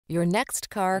Your next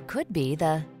car could be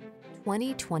the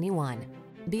 2021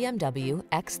 BMW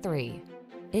X3.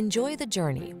 Enjoy the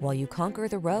journey while you conquer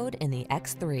the road in the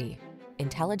X3.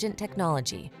 Intelligent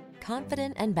technology,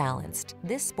 confident and balanced,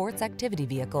 this sports activity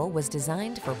vehicle was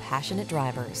designed for passionate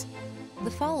drivers.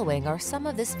 The following are some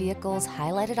of this vehicle's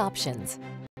highlighted options: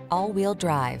 all-wheel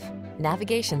drive,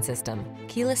 navigation system,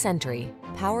 keyless entry,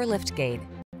 power liftgate,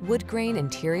 woodgrain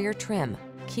interior trim,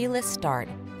 keyless start,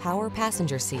 power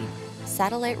passenger seat,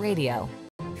 satellite radio,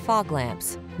 fog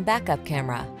lamps, backup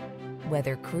camera.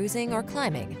 Whether cruising or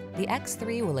climbing, the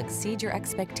X3 will exceed your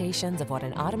expectations of what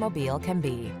an automobile can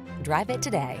be. Drive it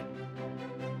today.